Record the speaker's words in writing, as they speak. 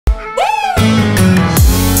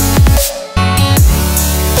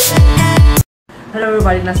Hello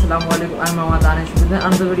everybody, Assalamualaikum. I'm Muhammad Danish with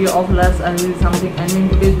another video of Let's Unveil Something. And in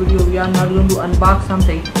today's video, we are not going to unbox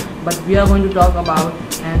something, but we are going to talk about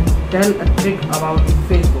and tell a trick about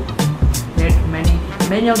Facebook that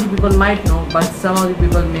many of the people might know, but some of the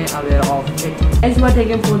people may aware of it. As you are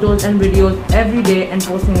taking photos and videos every day and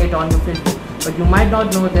posting it on your Facebook, but you might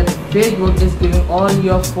not know that Facebook is giving all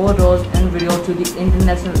your photos and videos to the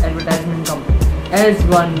international advertisement company, as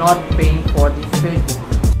you are not paying for the Facebook.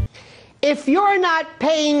 If you're not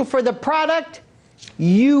paying for the product,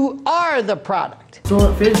 you are the product. So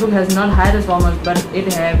Facebook has not hired us farmers, but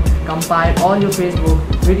it have compiled all your Facebook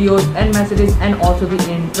videos and messages and also the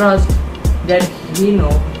interest that he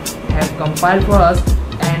have compiled for us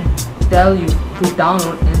and tell you to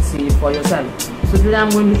download and see it for yourself. So today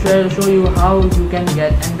I'm going to show you how you can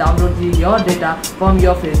get and download your data from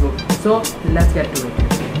your Facebook. So let's get to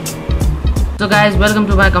it. So guys, welcome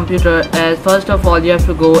to my computer. As first of all, you have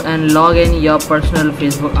to go and log in your personal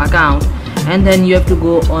Facebook account, and then you have to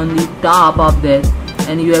go on the top of this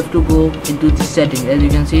and you have to go into the settings. As you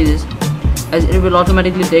can see this, as it will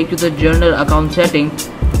automatically take you to the general account setting,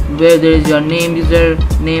 where there is your name,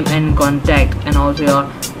 username and contact, and also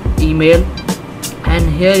your email. And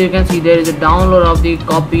here you can see there is a download of the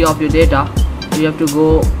copy of your data. You have to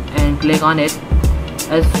go and click on it.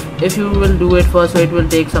 As if you will do it first, so it will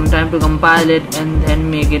take some time to compile it and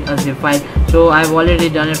then make it a zip file. So I've already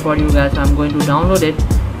done it for you guys. So I'm going to download it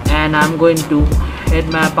and I'm going to hit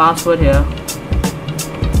my password here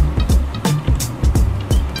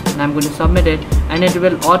and I'm going to submit it, and it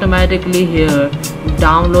will automatically here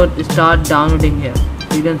start downloading here.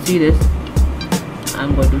 You can see this.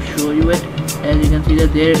 I'm going to show you it. As you can see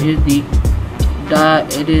that there is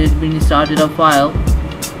it is being started a file.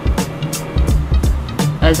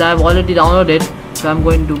 As I've already downloaded, so I'm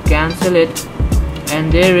going to cancel it,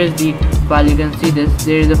 and there is the file. You can see this,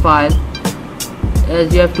 there is a file.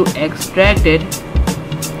 As you have to extract it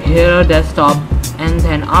here, desktop, and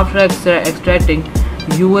then after extracting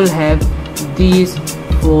you will have these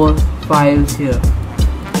 4 files here.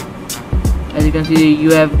 As you can see,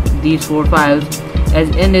 you have these 4 files.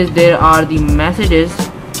 As in this, there are the messages.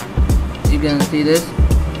 You can see this.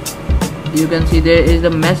 You can see there is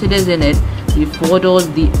the messages in it, the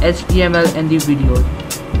photos, the HTML and the videos,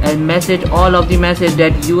 and message, all of the message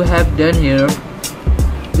that you have done here.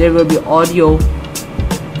 There will be audio.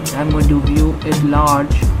 I'm going to view it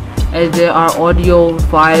large, as there are audio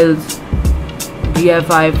files,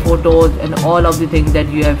 GFI photos, and all of the things that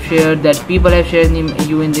you have shared, that people have shared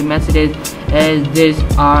you in the messages, as these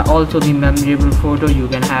are also the memorable photo you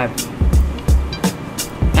can have.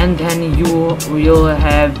 And then you will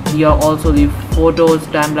have here also the photos,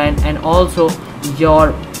 timeline, and also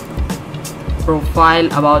your profile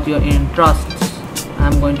about your interests.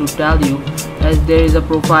 I'm going to tell you, as there is a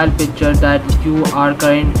profile picture that you are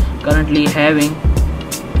currently having,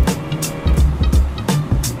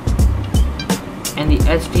 and the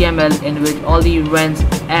HTML in which all the events,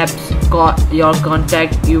 apps, your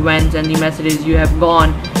contact, events, and the messages you have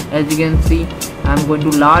gone. As you can see, I'm going to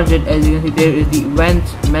enlarge it. As you can see, there is the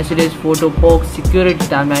events, messages, photo, posts, security,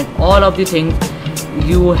 timeline, all of the things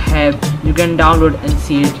you can download and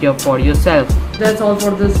see it here for yourself. That's all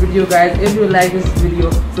for this video, guys. If you like this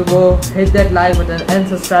video, so go hit that like button and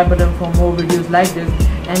subscribe button for more videos like this,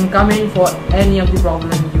 and comment for any of the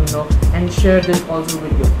problems and share this also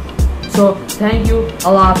with you. So thank you,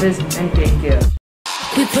 Allah Hafiz, and take care.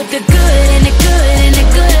 We put the good in the good in the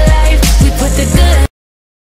good life. We put the good